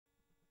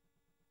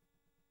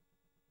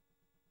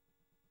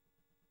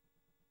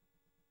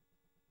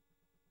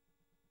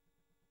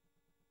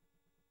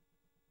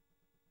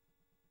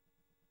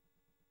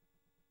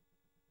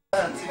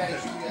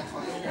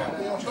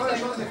Most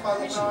nagyon azért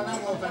fázok rá, nem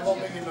volt, hogy van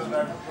még innen, de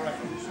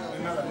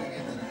még meleg.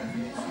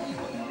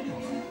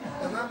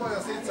 Ez nem baj,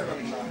 a szétszagad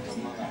is láttam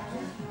már.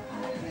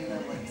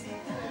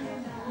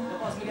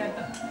 Az még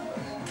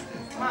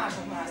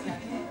másodmászni.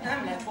 Nem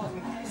lehet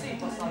hozni,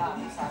 szép az a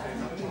lábúszára.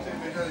 Nincs egy,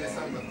 hogy elég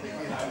szenvedték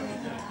irányba.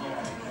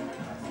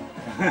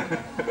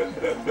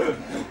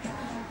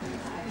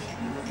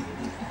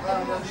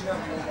 Lám, ez így nem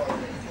jó baj.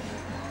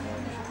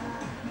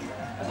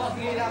 Ez az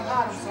érem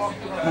 3-szor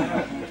aktívan.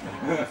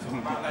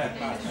 Már lehet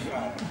mászni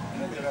rá.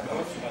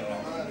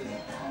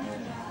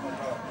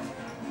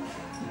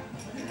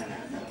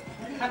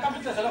 Hát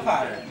amit teszel a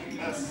fára?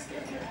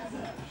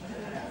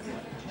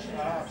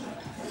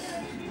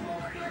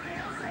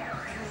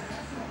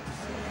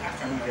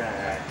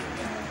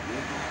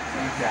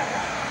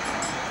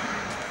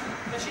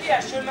 De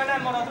siessön, mert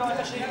nem marad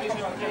rajta semmi is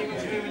olyan kényű,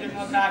 hogy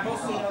a drága,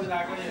 hosszú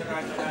nadrág, vagy egy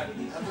rajta el.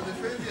 Hát azért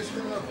főzés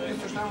pillanat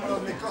biztos nem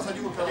marad még kasz a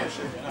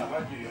gyúrfeleség. Na,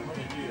 vagy gyűjjön,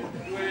 hogy gyűjjön.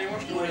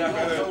 Most gyújják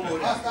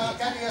előtt. Aztán a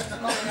Kenny ezt a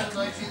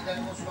kamerázai szinten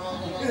most már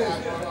azon a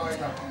nadrágban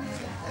rajta.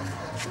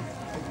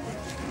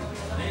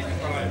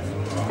 Nézzük a lajt.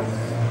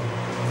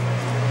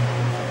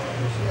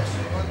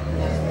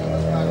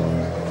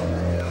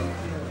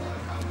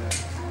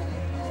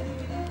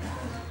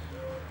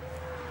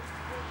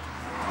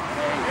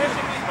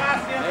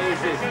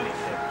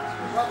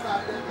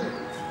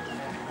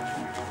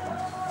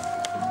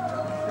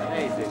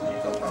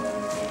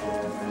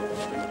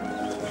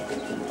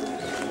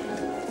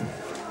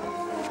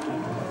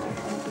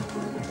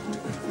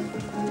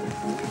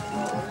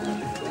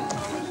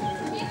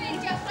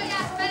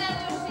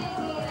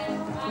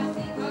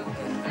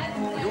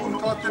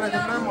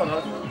 Nekem nem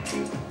marad.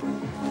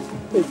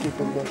 Így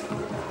kifogom.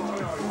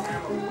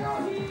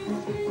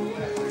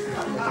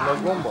 Ez a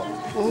nagy gomba?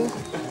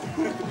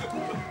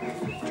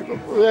 Csak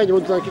egy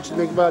hozzá kicsit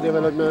még várja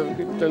veled, mert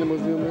itt tenni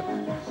mozdulni.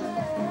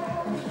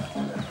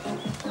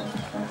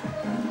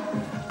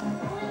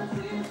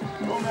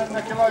 Jó, mert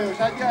neki Lajos,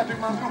 egyáltalán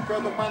már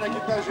drukkoltok már neki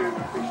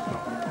Dezsőnek is.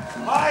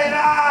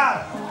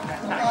 Hajrá!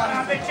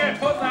 Már még csöpp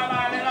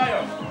hozzávállni,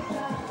 Lajos!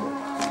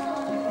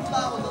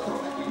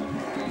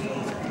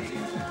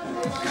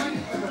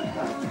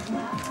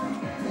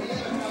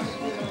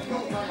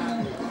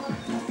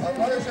 Hát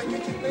Lajos, egy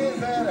kicsit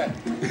nézz erre!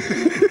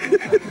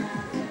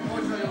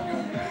 Hogy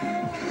rajogjunk?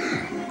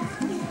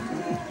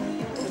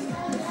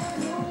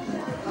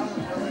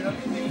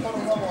 Mindig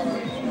forog a marad.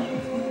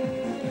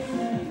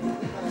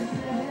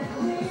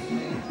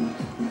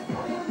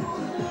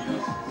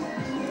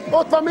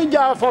 Ott van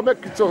mindjárt a fal,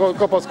 meg szokott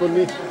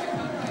kapaszkodni.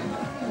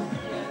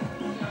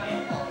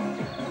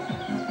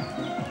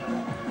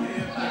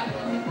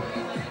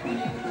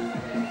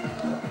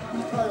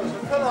 Lajos,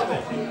 feladom!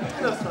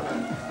 Mi lesz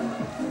veled?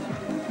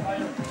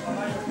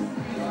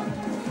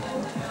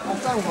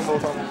 Azt nem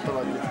gondoltam, hogy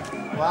feladjuk.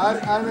 Várj,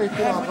 állj egy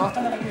pillanatra.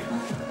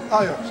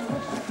 Lajos!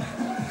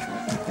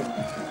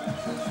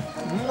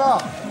 Na!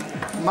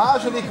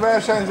 Második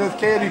versenyzőt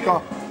kérjük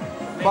a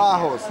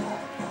fához.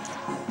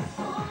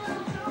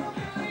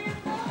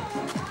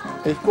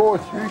 Egy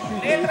kócs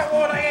hűsítés. Létre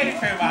volna én is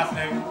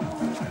fővásznő.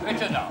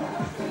 Micsoda?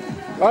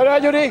 Hajrá,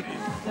 Gyuri!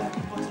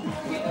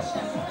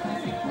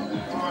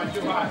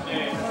 Mondjuk hát,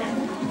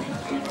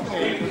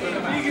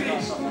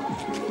 Igris!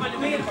 Vagy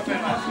miért a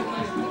fővásznő?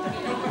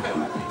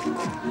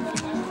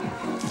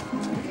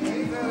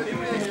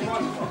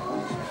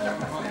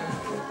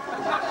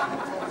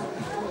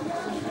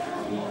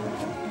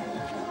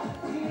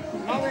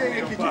 Na még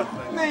egy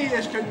kicsit. Ne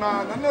ilyeskedj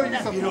már, ne hogy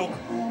visszafog.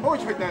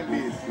 Hogy nem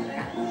bíz?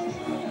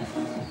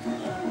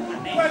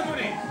 Vagy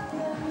Gyuri?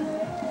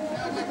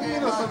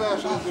 Én azt az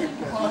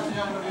elsőzőkkel.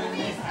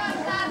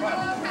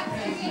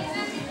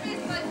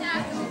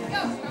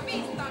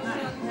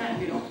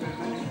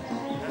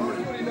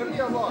 Gyuri, de mi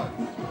a baj?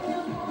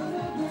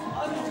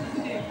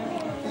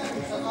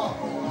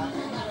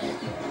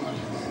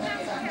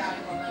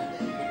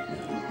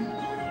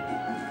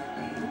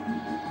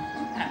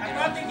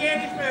 Hát addig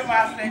én is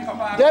fővásznék a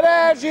fára. Gyere,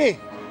 Erzsi!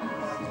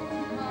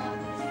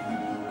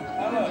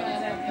 Hallod?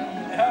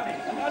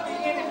 Addig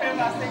én is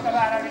fővásznék a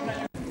fára, mint a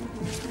Gyuri.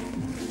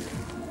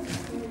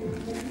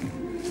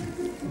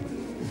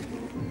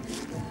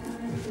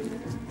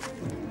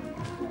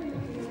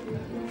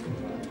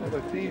 Ez a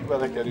ti is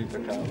belekerült a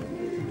kába.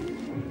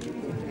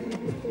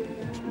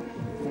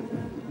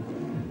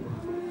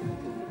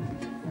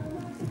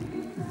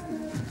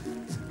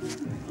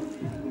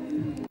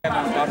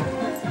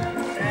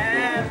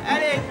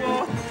 Elég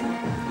volt!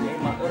 Én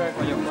már öreg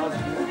vagyok, az.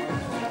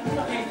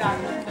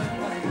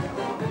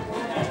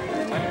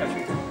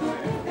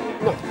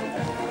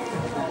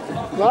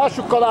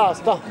 Lássuk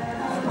Kalászt, na!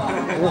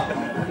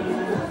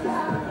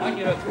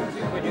 Annyira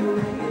csúszik, hogy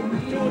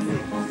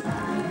csúszik.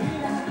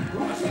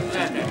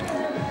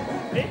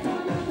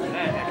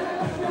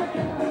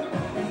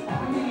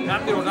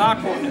 Nem bírod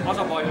rákogni, az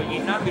a baj, hogy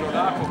én nem bírod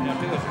rákogni a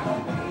tőzsét.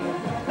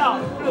 Na,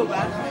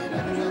 próbáld!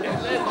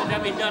 Lehet, hogy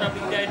nem így darab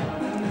minden.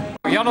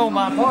 Janó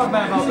már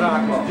farmer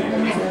nadrág van.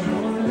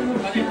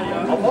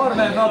 A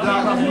farmer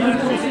nadrág az nem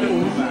csúszik.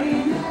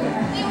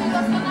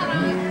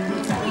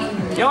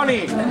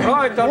 Jani,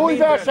 rajtad Új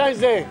minden.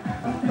 versenyző!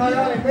 Na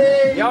Jani,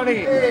 még! Jani.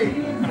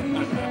 Még!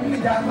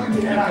 Vigyázz, hogy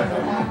ide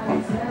rájtom.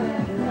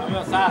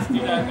 Olyan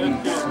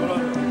 115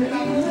 kilóból.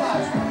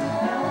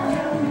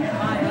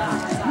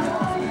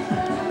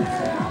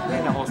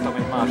 Én nem hoztam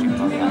egy másik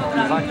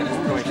tagját. Látják,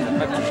 az Úristen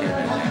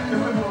megkísérlek.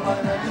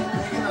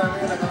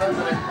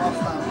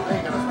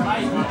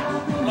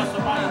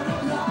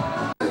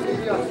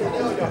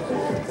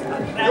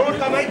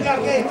 Gyurka, megy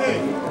a képű!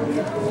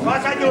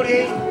 Kassa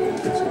Gyuri!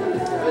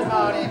 Ő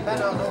már én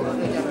benne az óra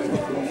ügyelő.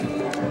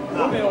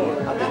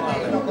 Hát nem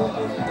nézd a góla.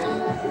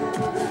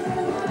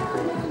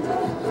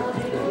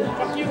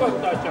 Csak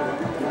nyugodtan csak.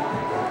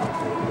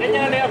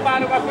 Legyen elé a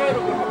párokat,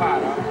 fölrúgok a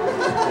pára.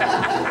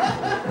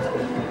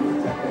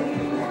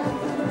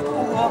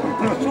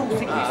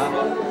 Csúszik vissza.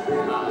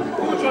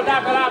 Kulcsod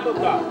át a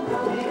láboddal.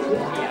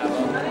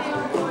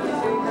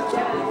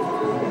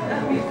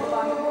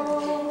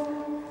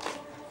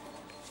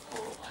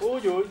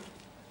 Úgy.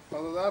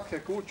 Az át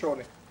kell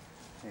kulcsolni.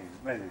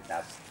 Menjünk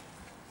át.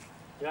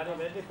 Jani,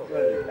 menni fog?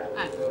 Menjünk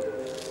át.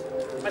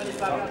 Menni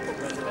szám át fog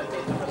menni, mert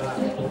téttem a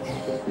lábot.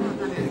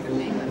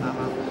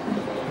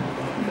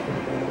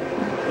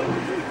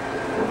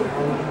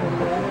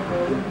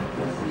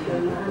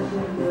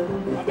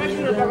 Ha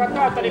besülöd magad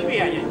tartani,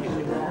 pihenj egy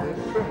kicsit.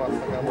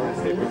 Fölmasszak el majd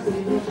szépen.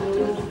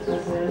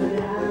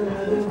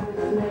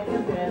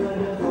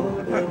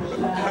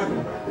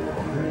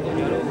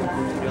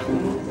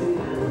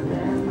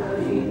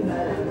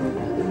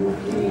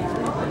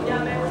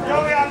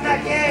 Nyomjad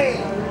neki!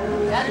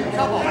 Gyerünk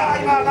Csaba!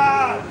 Jaj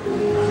magad!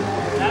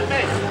 Nem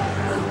megy?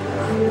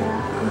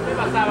 Mi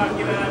a szával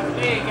ki velem?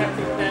 Régen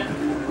szinte.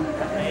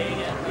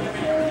 Régen.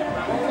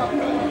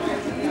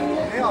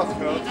 Mi az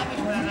föl? Nem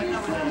ismerlek,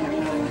 nem vagyok.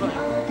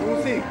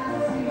 Csúszik?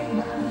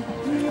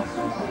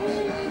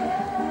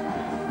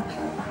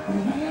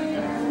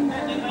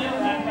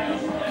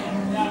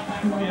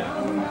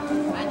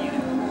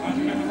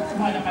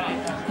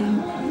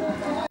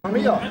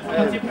 Mi a?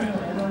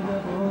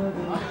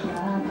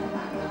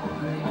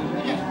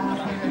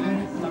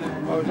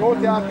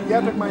 Zsolti,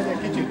 átvigyeltek már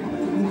egy kicsit.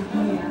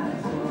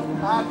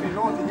 Átvigy,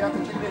 Zsolti,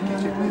 gyertek csak egy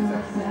kicsit, légy.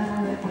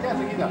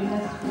 Gyertek ide.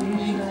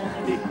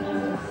 Itt.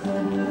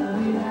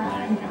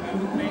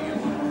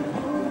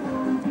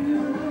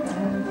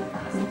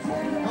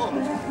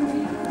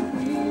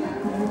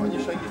 Annyi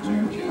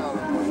segítséget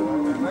csinálok majd a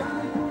embernek.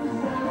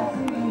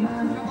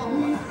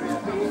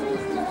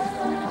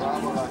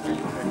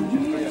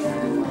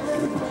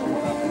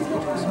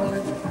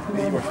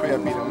 Így most fél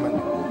bírom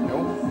menni,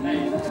 jó?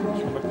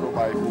 És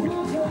megpróbáljuk úgy.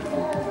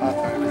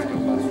 Átmenni, hogy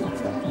jobb lesz.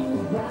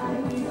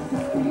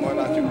 Majd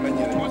látjuk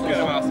mennyire. Most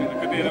kell mászni,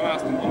 neked éle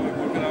másztunk,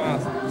 amikor kell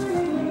mászni.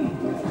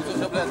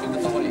 Húzósabb lehet, mint a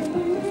tavalyi.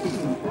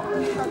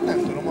 Hát nem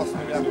tudom, azt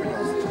mondják, hogy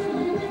az.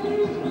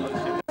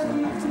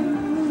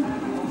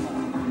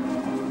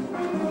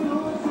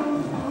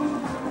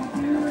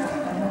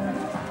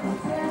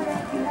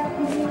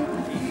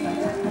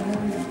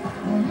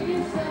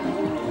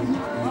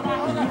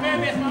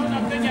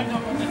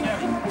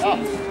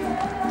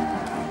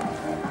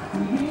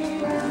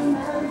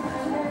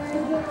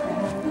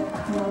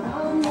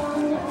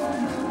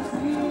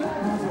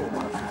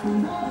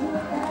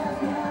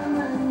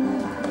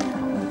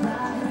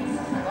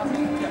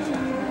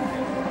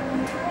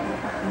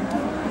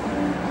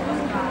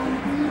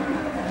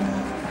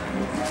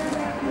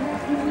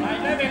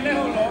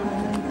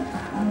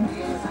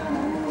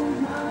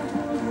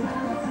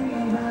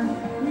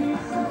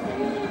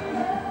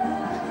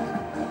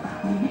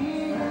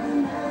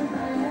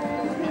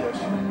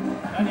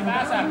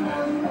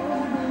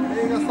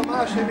 Még azt a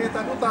másfél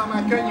métert után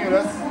már könnyű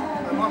lesz,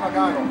 mert vannak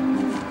ágok.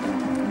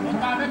 Ott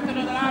már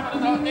megtudod a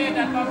lábadat, ahol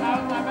térded van, már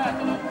ott már bele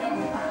tudod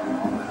nyomni.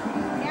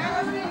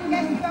 János, mit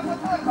kezdjük a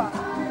motorba?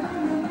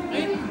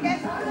 Mit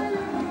kezdjük?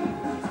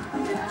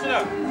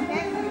 Csinálj!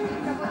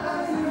 Kezdjük a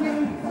motorba.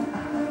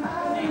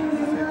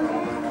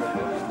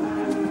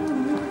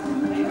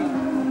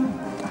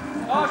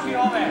 Tarts ki,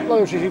 haver!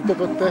 Lajos is itt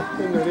ott te,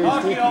 innen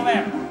Tarts ki, részt.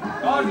 haver!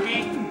 Tarts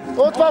ki!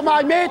 Ott van már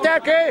egy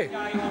méterké!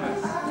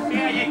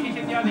 Pihenj egy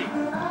kicsit, Jani!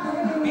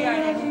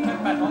 Pihenj egy kicsit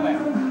többet, haver!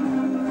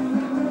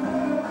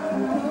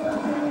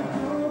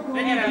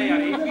 Ne gyere le,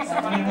 Jani!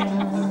 Visszafele egy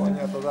kicsit!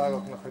 Mondját az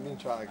ágaknak, hogy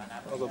nincs ág.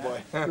 Az a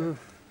baj.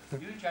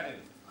 Gyűjts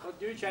erőt! Ott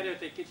gyűjts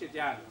erőt egy kicsit,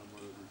 Jani!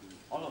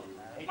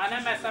 Már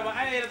nem messze van,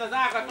 eléred az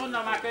ágat,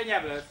 onnan már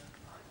könnyebb lesz.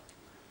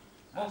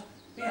 Most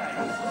pihenj!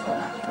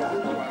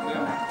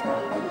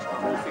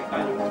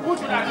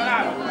 Kulcsodák a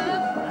lábad!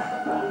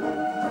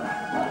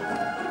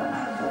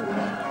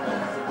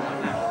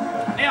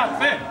 Ne add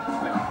föl!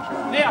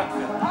 Ne add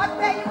föl! Add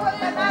be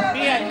nyugodtan, nálam!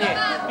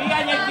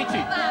 Pihenj egy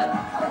kicsit!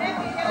 Nem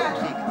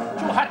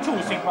figyel! Hát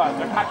csúszik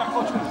valamit, hát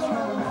akkor csúszik.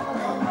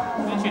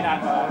 Mit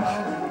csinált valami?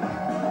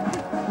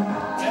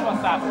 Nem a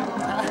száfő.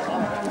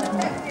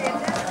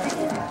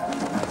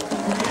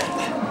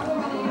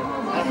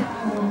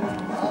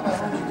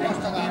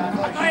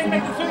 Hát ha én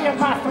meg szüljem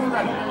mászom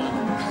elő.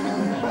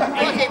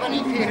 Azért van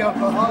így férje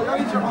akkor.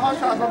 Javítsam a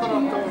hasát a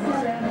darabtól.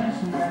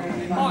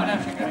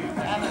 Majdnem sikerült.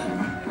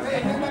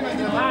 Nem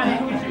menjen. Várj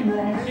egy kicsit.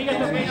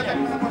 Vigyetek, Vigyetek,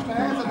 mert most a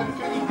helyzetet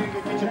könnyítünk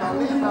egy kicsit a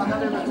létrát,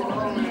 elővettük a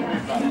valamelyik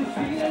létrát.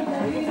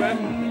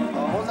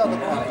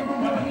 Hozzáadok már.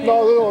 Na,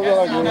 jó, az a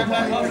legjobb.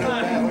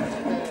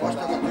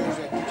 Vastag a tőzs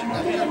egy kicsit,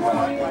 nem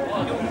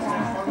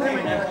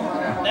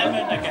nem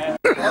mennek el.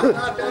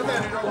 Hát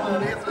emelni rajta a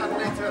létrát,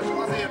 légy szíves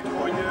azért,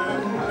 hogy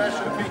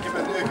lehessen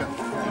fényképezni őket.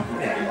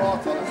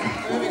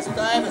 Ő visz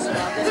utána elveszem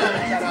át, de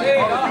szerintem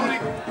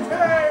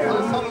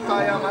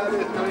Szalutáljál már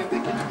előttől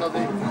mindig kicsit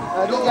addig.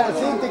 Igen,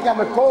 szintiken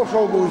meg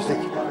korsó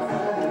bújszik.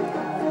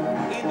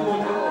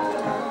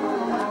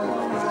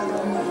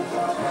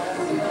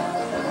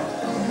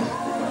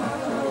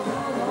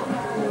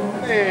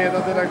 Nézd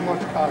az öreg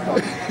macskát.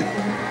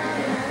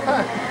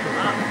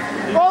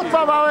 Ott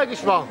van, már meg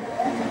is van.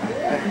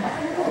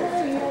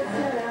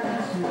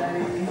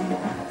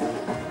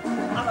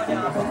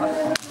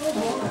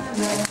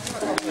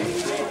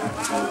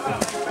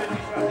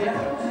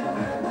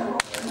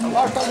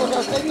 vastagos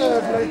azt egy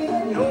növli.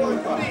 Jó,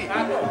 Juri!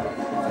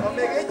 Ha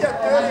még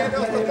egyet törjél, de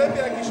azt a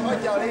többiek is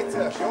hagyjál, légy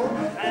szíves, jó?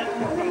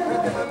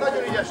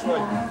 Nagyon ügyes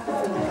vagy.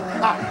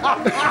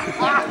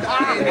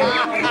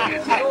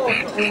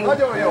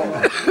 Nagyon jó.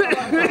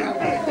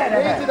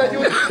 Nézd ide,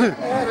 Gyuri!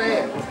 Erre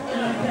ér!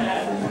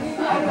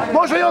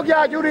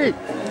 Mosolyogjál, Gyuri!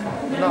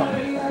 Na.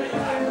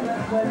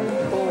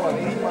 Jó van,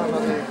 így van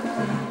azért.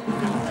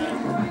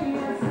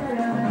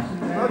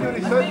 Na,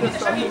 Gyuri, szödd össze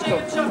a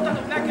Segítséget is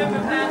adtatok nekem,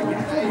 nem,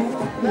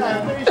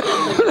 nem is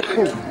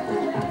segítséget.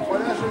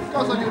 Vagy első,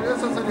 Kaza Gyuri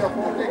összeszedi a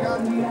portékát.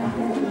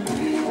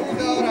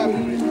 Ide arám,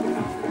 Gyuri.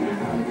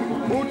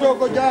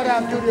 Mutokodj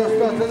arám, Gyuri,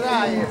 azt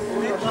ráérsz.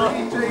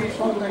 Segítség is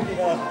van neki.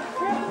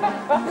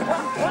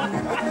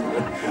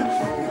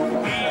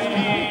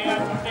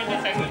 Tényleg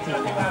segítség,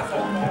 hogy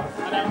mászatba,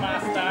 ha nem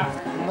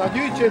másztál. Na,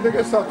 gyűjtsétek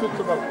össze a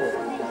cuccot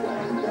akkor.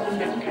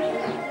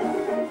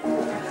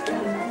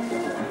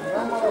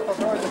 Nem maradhat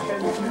rajta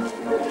kenyűség.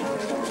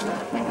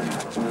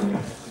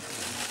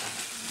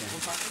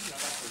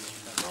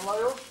 Na,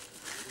 Lajos?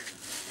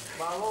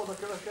 Vállalod a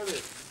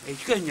következőt?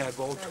 Egy könnyebb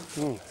volt.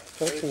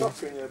 Csak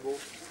könnyebb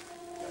volt.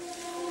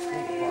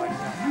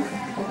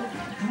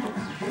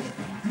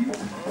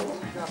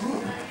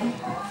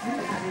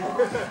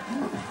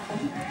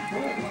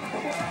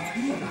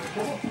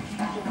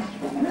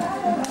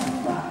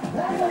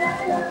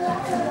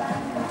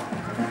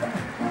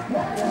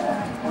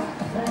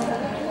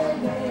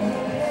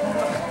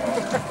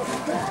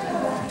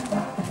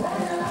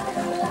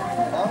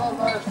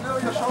 És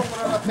nehogy a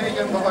somborán a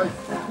tégedbe hagy.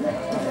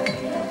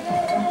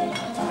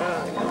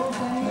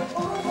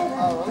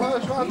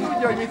 Lajos már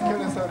tudja, hogy mit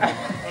kéne szedni.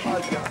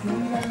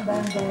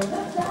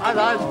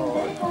 Az.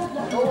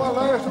 Jó van,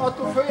 Lajos,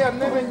 attól följebb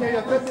ne menj, hogy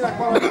a többinek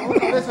valami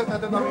onnan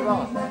leszedheted, ami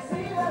van.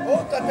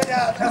 Onnan tegy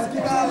át, ezt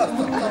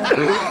kiválasztottam.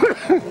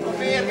 A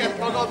mérget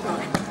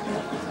magadnak.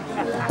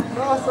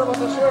 Na, azt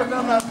szabad, a sört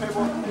nem lehet még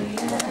ott.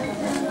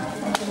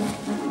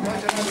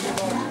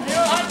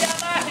 Jó, hagyjál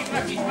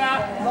másiknak is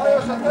már!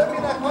 Lajos, a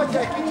többinek hagyja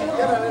egy kicsit,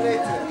 gyere, légy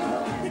szíves.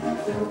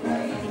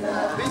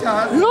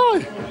 Vigyázz!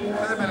 Jaj!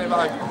 Elmene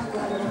vágj.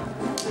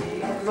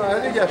 Na,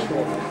 ez ügyes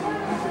volt.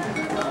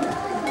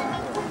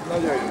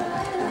 Nagyon jó.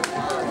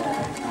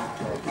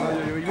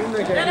 Nagyon jó, így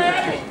mindenki egy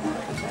ügyes.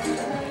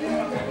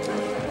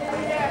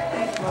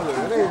 Nagyon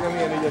jó, nézd,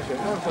 milyen ügyesen.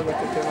 Nem szabad,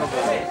 hogy kell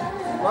nadra.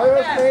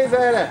 Lajos, nézz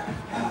erre!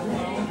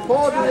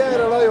 Fordulj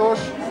erre, Lajos!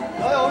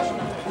 Lajos!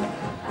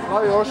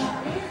 Lajos!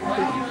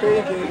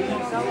 Fényképp.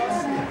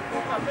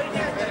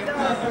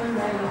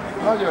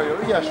 Nagyon jó,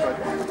 ügyes vagy.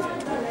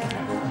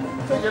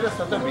 Tegyed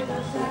össze a többit.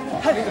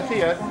 Mind a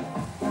tiéd.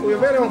 Úgy a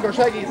Veronka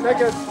segít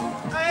neked.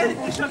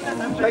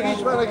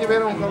 Segíts már neki,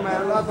 Veronka,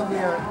 mert látod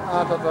milyen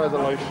ártat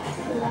rajzoló is.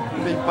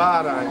 Mint egy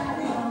bárány.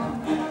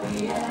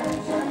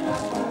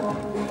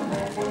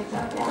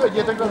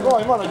 Szödjétek a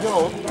gaj, maradjon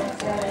ott.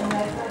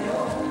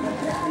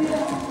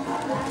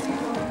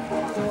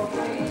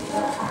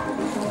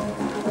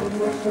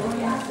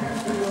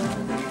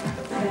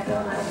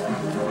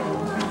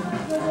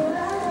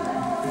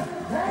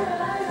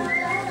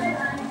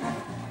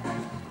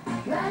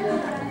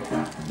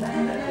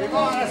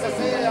 Van lesz a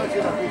szélje, hogy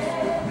csinálok is.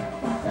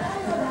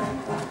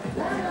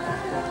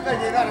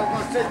 Megyél velem,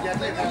 azt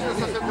szedjed, És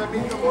összeszedve,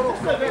 mint a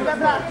borokkal.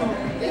 nem látom.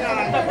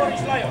 Akkor is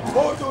Lajos.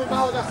 Fordulj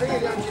már oda,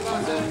 szélje, hogy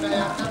csinálsz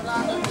önfejet, nem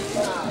látod, mit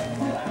csinál.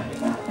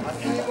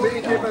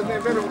 Fényképezni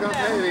Veronkát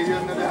helyre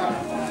jönne, de hát...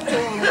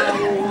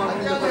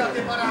 Hát Jani,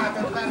 aki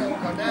barátod,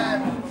 Veronka, nem?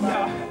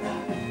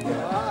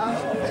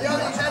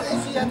 Jani is el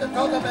is ilyetett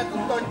haza, mert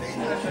tudta, hogy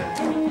tényleg.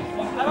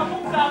 Nem a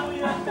munkából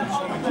jöttem,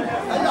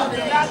 Hát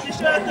Jani át is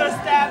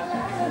öltöztem.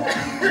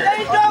 De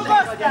így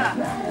dolgoztál?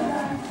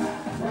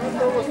 Nem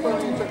dolgoztam,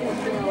 én csak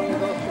most csinálom,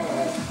 amit azt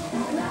csinálom.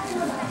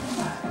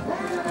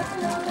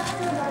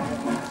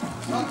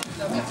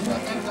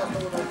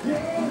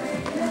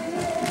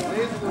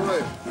 Nézd,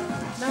 Lajos!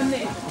 Nem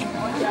néz.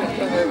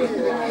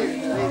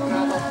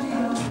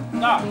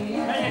 Na,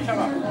 menjél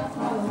Csaba!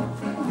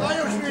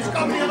 Lajos Fűs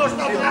kamionos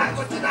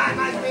nadrágot csinálj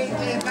már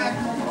fényképet!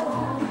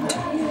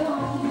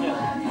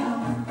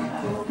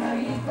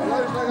 A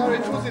Lajos legalább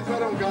egy csúszit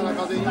Veronkának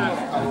azért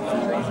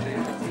nyilatkozik.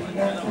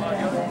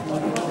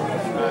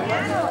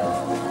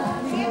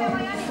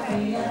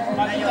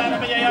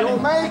 Jó,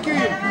 melyik ő?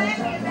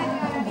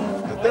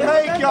 De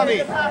melyik Jani?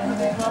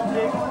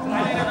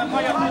 Eléred a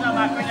kajat, onnan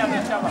már könnyebb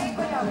lesz, Csaba.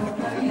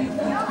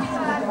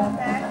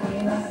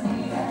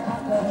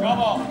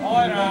 Csaba,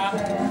 hajrá!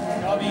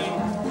 Csabi!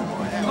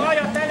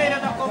 Kajat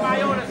eléred, akkor már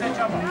jól lesz,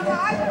 Csaba.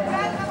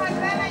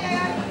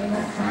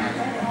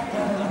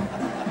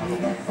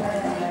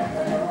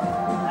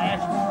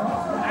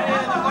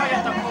 Eléred a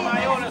kajat, akkor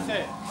már jól lesz.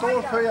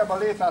 Szól följebb a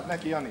létrát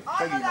neki, Jani.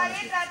 Adod a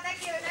létrát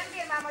neki, ő nem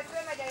bír már, hogy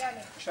fölmegy a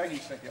Jani.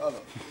 Segíts neki,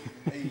 adod.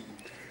 Így.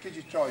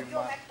 Kicsit csaljunk Jó,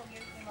 már. meg fog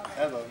jutni maga.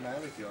 Ez az, nem?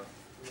 Mit jön?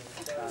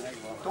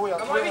 Tolja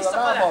majd a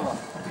visszafele. lábamra.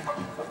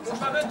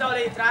 Most már vödd a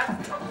létrát.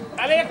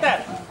 Elérted?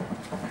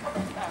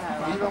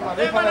 Így van, már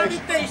Ő van, lefele amit is.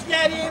 te is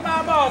nyerjél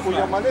már, bazd!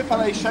 Ugyan már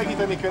lefele is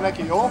segíteni kell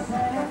neki, jó?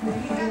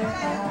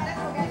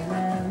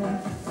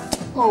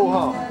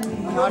 Óha!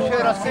 Na, a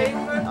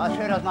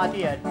sör az már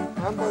tiéd.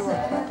 Nem baj,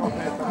 van, kap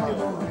értem.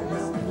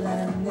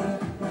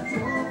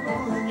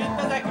 Itt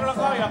ezekről a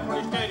gajakról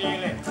is törjél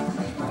le.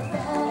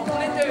 Akkor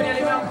ne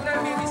törjél, mert akkor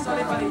nem bír vissza a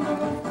lépalékig.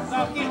 Na,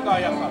 a kis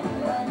gajakat.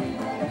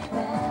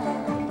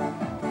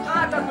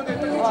 Hátad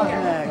mögött a Bazd kicsike.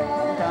 meg,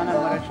 utána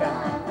nem marad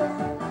semmi.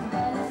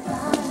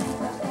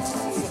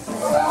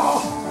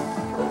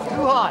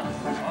 Suhaj!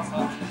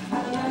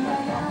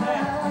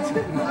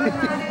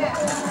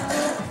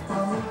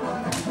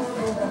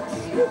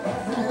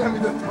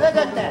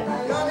 Vezette!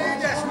 Jani,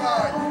 ügyes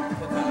vagy!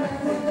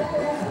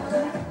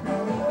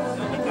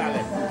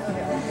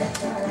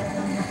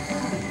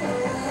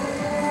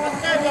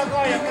 Azt törj a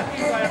gajakat, a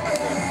kis gajakat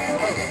törj.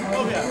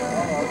 Dobja.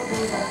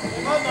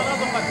 Onnan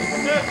azokat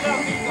törj le a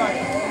kis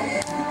gajat.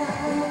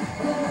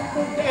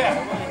 Ilyen.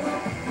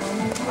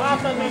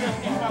 Hátad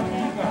mögött is van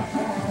kis gaj.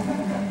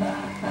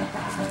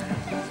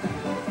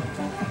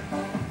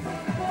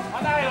 A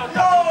nájlot!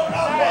 Jó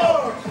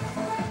napot!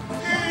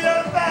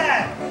 Üljön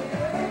be!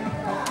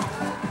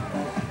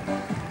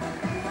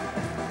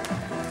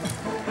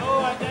 Jó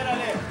van, gyere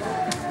lép!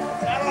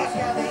 Szevasz,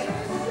 Jani!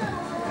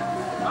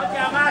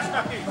 Adjál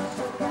másnak is!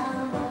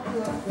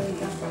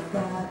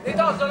 Itt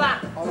azzal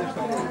át!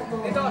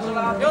 Itt azzal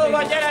át! Jó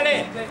van, gyere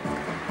lép!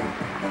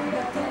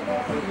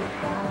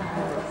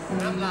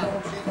 Nem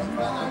látom,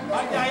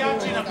 Adjál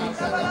Jancsinak is!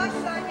 Maga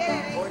lassan,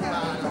 gyere vissza.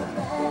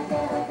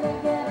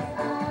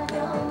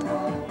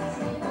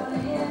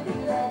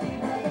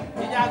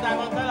 Vigyázzál,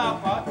 ott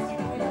beleakadsz!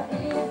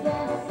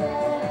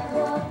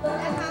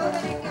 Ez már oda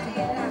neki a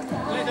létrát.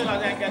 Le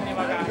tudod engedni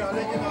magát!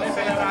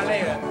 Lefelé már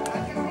léved!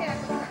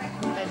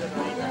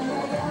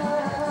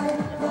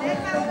 Ez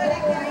már oda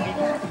neki a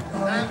létrát.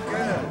 nem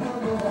kell.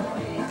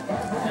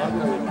 Jani,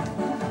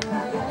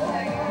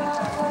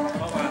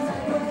 most már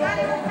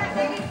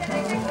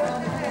segítenek neki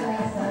összefelni.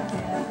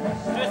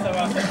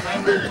 Összevalszom!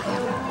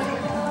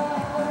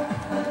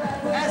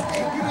 Ezt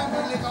én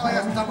különbözőleg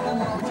ahelyeztem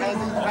volna, hogyha ez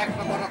így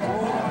megfogad, akkor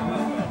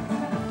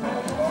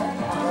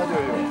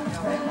Nagyon jó.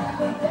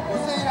 a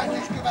szélet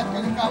is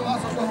következik ám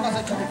azoknak az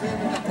egyik fél,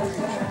 mint a kúj is.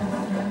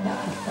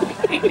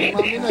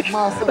 Már minek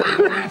mászak,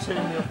 hogy nincs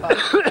ennyi a pár.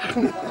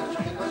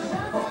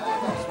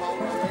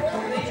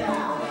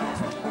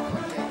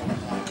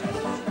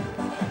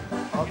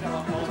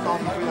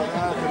 Aztán, hogy az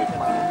eltörik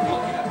már.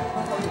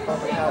 Aztán,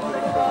 hogy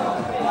eltörik.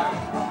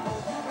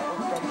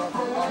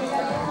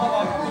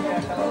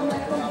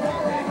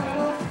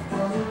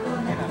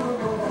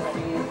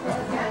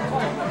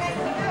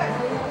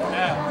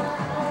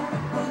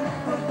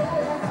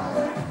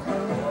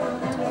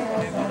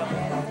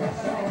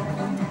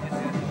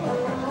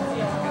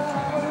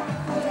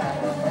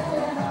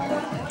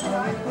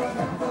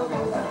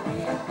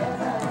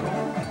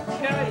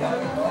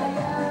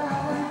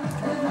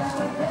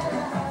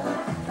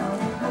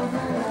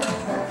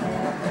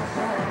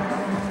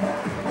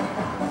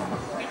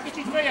 Egy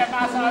kicsit följebb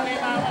mászál, én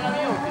már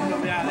valami jót is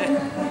dobjál le.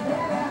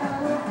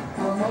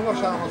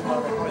 Magasám az már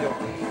meg nagyon.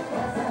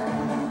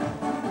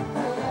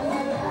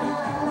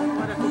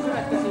 Majd akkor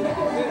következőre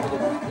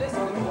lesz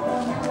a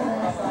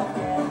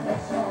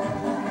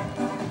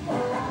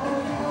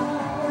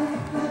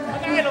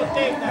A nájlot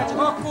tépnek! csak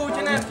akkor,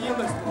 hogyha nem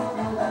filmeztünk.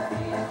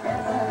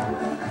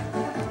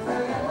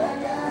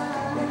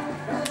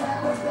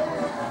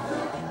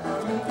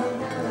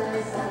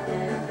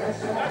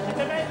 Látszik,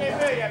 te menjél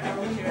följebb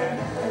egy kicsivel!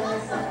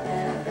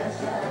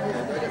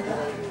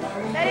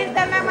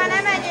 Szerintem meg már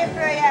nem menjél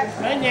följebb.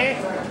 Menjél!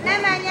 Ne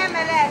menj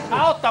emelet.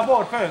 Hát ott a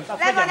bor fönt! azt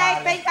Le vegye van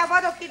már egy, inkább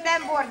adok ki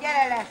tembor,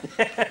 gyere le.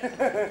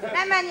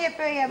 Nem menjél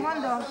följebb,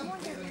 mondom.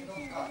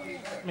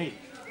 Mi?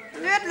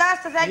 Lőd le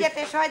azt az egyet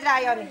és hagyd rá,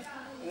 Jani.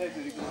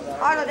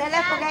 Hallod, el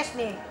le fog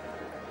esni.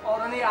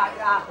 Arra ne állj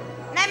rá.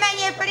 Ne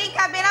menjél föl,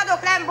 inkább én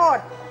adok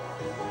lembort.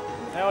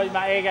 Nehogy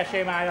már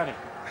égessél már, Jani!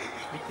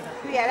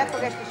 Hülye, le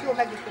fog esni, és jól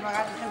megüti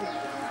magát, és nem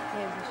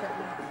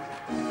érzésedni.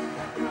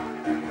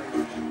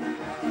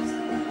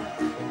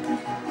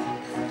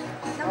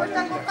 Na most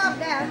akkor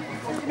kapd el.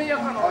 Most mi a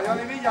A kanal?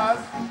 Jani, vigyázz!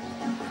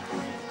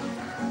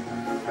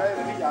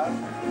 Fejre, vigyázz!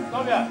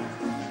 Dobja!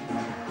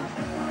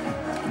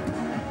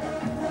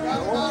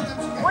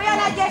 Olyan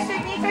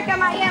egyesség nincs, hogyha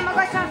már ilyen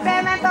magasan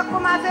felment,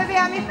 akkor már az övé,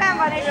 ami fenn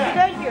van, és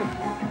kidöntjük.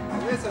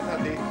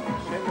 Nézhetheti,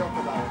 semmi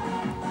akadály.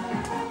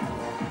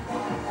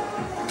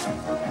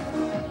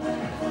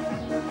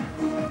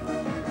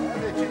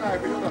 Ezért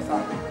csináljuk, hogy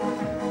odaszállunk.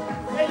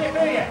 Menjél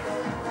följebb!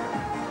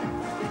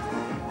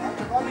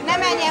 Ne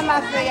menjen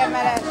már följebb,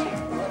 mert esik.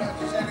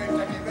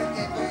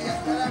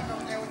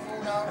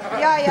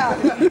 Ja.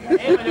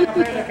 Én vagyok a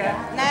főnöke.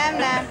 Nem.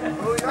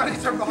 Úgy, Jani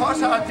csak a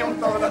hasát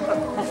nyomta oda. Nem.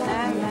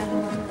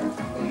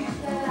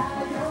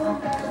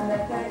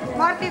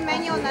 Martin,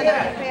 menj onnan a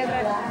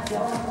félre.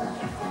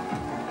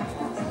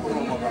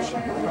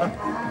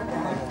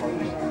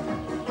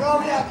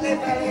 Nyomjak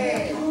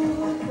lefelé!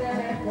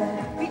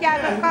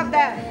 Vigyázz, kapd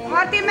el!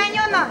 Martin, menj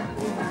onnan!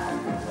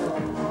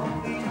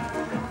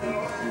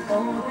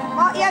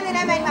 Jani,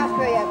 ne menj már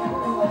följebb!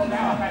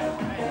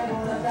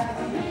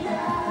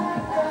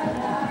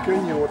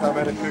 Könnyű voltál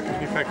merre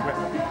főkötni fekve.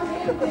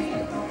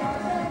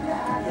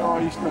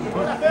 Jaj, Istenem!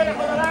 Oda főnök,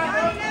 oda látom!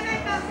 Jani, ne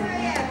menj már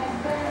följebb!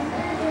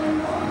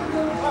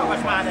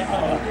 Hallgass már ne!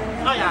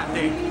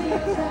 Ajándék!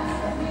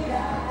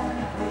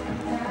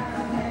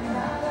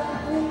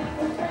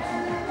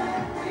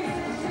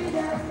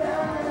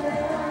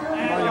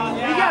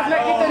 Vigyázz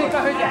meg, kitörik a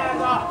hügyet!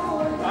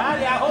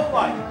 Várjál, hol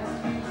vagy?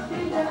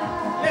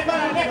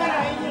 Lefele,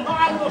 így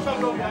hármasan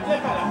dobjál,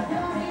 lefele!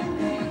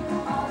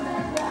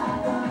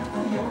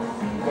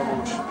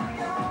 Valós.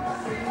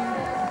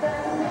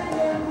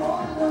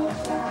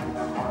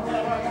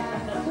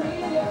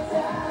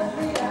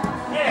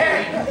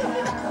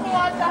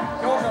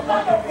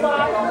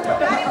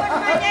 Jani, most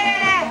már gyere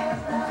le!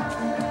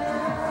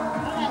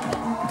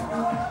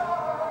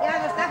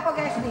 János, nem fog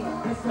esni!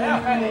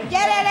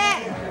 Gyere le!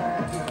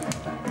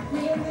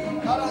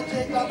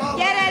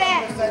 Gyere le!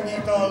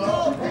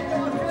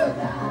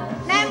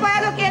 Nem baj,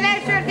 adok én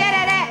elsőt,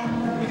 gyere le!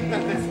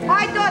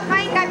 Hagyd ott, ha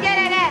inkább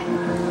gyere le!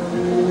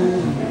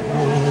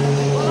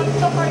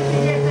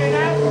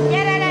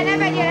 Gyere le, ne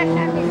vegyél le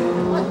semmit!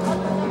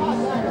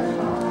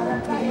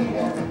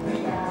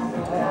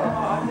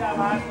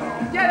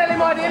 Gyere le,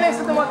 majd én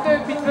leszedem a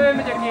többit,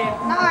 fölmegyek én.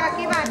 Na, arra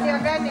kíváncsi,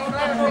 hogy vennék,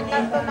 Lajos, hogy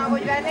azt onnan,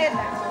 hogy vennéd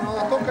le?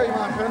 A tokai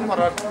már fönn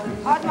marad.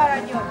 Hadd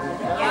maradjon!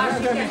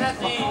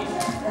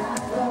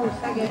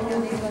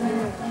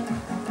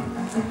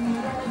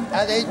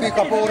 Hát így még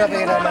a póra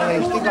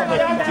véremelést, igaz? Nem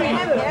érted,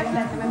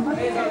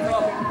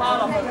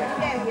 meg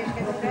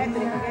elhülyeskedünk,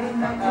 eltörik a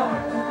gerincsát.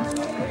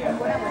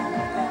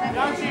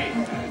 Jancsi!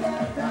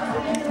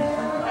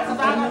 Ez az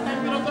állat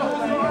nem bírod a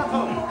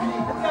húzólatot?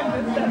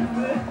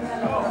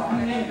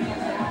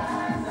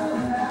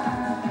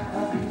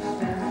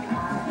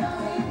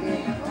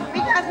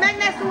 Vigyázz meg,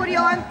 ne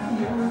szúrjon!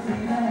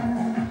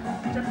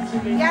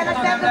 János,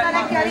 nem tudna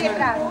neki a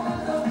létrát.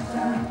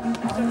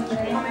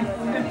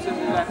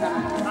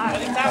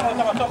 Pedig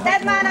számoltam a top.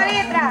 Tedd már a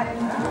létrát!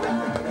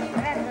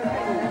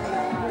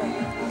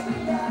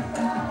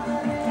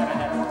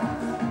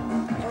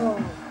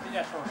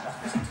 Vigyázz hozzá.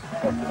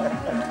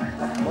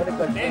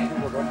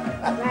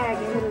 Meg,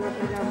 én örülök,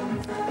 hogy nem.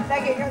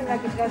 Szegény önnek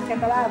is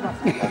reszket a lába.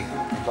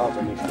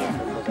 Nagyon ügyes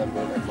voltak,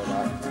 abban.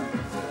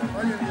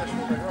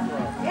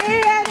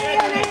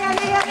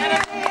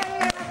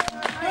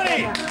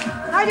 Ilyen.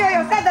 Nagyon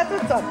jó, tedd a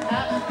cuccot!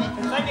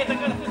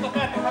 Szedjétek el, hogy a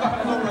felték meg akar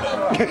az óra.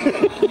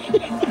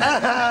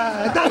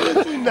 De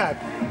ez ünnep!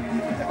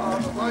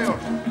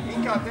 Lajos,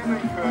 inkább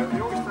temeljük föl,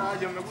 jó Isten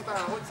áldjon meg,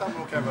 utána hogy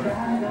számolok ebben?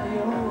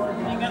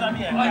 Igen, a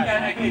milyen? Adjál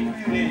neki egy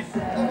fűrész.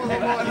 Nem az a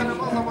baj, hanem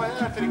az a baj,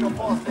 eltörik a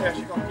fasz,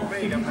 leesik, akkor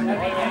végem megyek.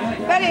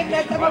 Belém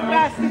tettem a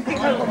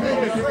plásztikot.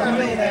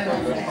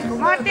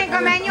 Marténka,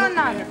 menj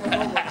onnan!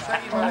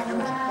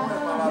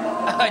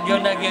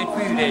 Adjon neki egy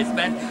fűrészt,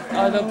 mert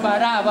azok már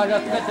rá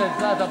vannak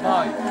kötözve, az a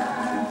baj.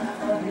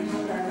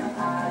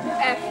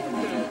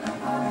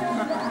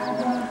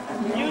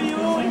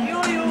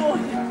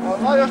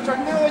 Lajos, csak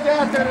nehogy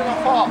eltörjön a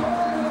fa!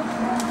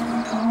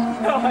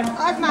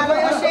 Az már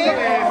olyaség.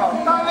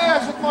 Talán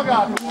leesett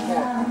magától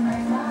volt.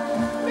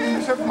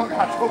 Leesett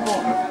magától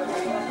volt.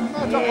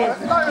 Na csak,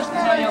 Lajos,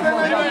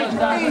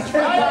 nincs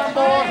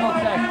főtámbor!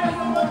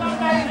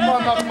 Nincs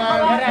vannak már!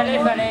 Gyere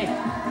lefelé!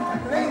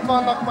 Nincs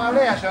vannak már,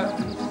 leesett!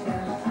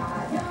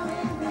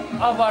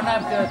 Abban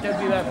nem kell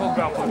többivel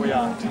foglalkozni. Én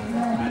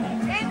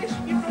is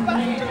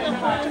kipróbálom,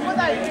 csak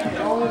odáig.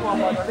 Jó van,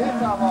 majd a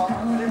létrával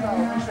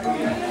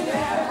kisegít.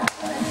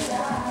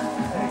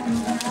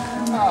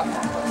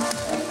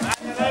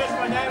 Menjen le, és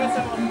majd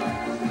elveszem onnan.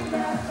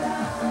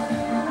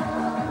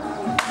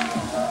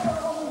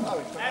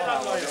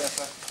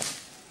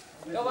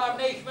 Tovább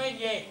ne is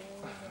menjél!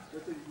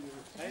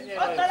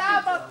 Ott a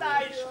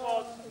lábadnál is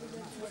volt.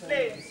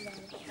 Nézd.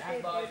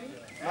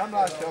 Nem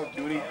látja ott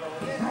Gyuri.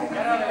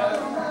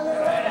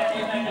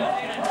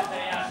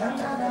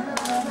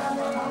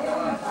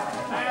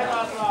 Ez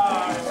az van.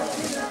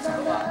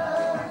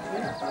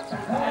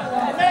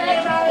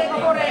 Menjél már még a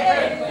borékra!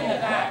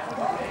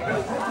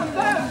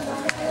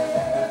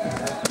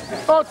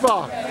 Ott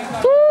van!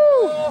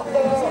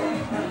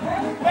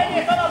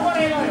 Menjél fel a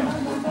borékra!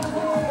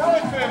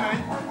 Nehogy fölmenj!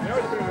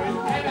 Nehogy fölmenj!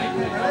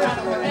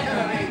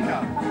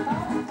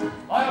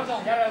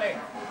 Gyere elég!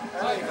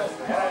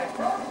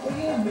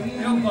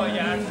 Jobban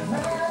jár!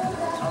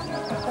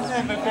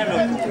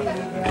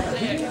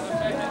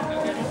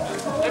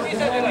 Nem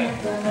hiszed elég?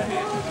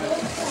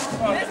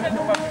 Nézd meg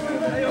a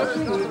papírt!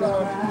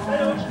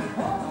 Lajos!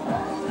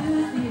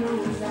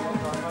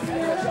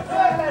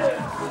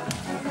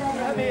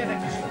 Nem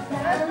érdekes!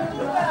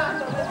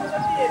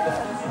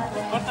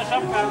 Ott a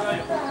sapkára,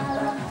 Lajos!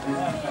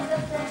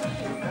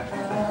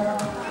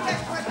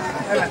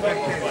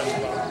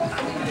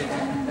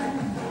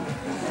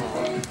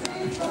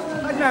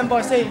 Hát nem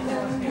baj, szép.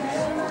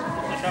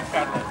 A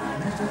sapkát.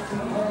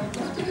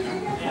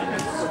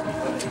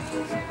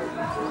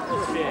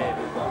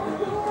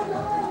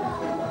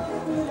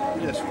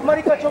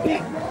 Marika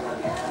Csoki!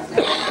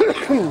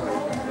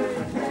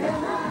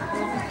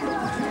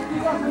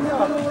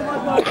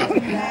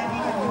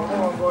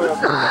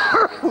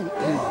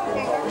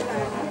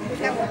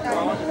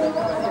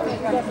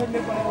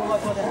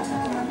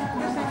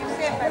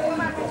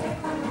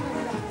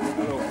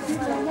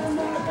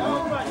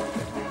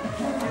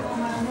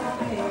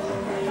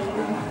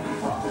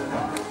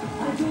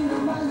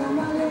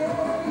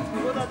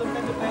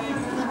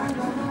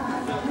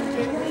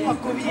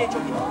 Akkor vigyél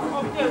csak itt.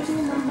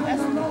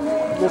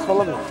 Nézd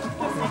valami?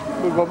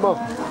 Még van ma?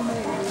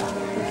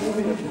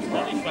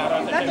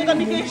 Látod,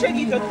 amit én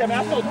segítettem,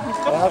 látod?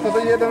 Látod,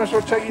 hogy érdemes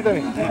volt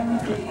segíteni?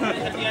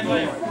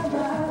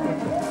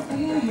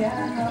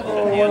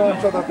 Ó, van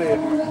a csatatér.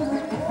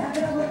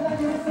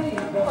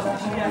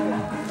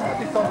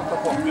 Hát itt adott a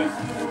pont.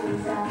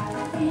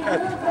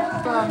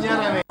 Talán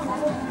nyeremény.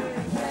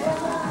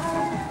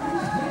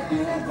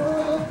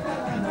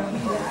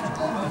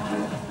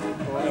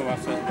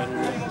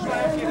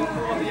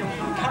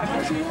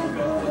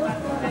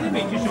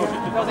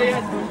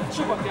 Azért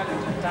sokat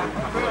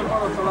jelentett. Olyan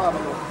maradt a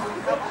lábadon.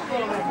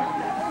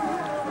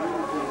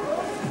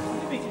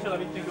 Még is oda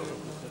vittünk.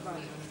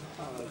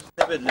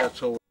 Ne vedd le a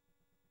szó.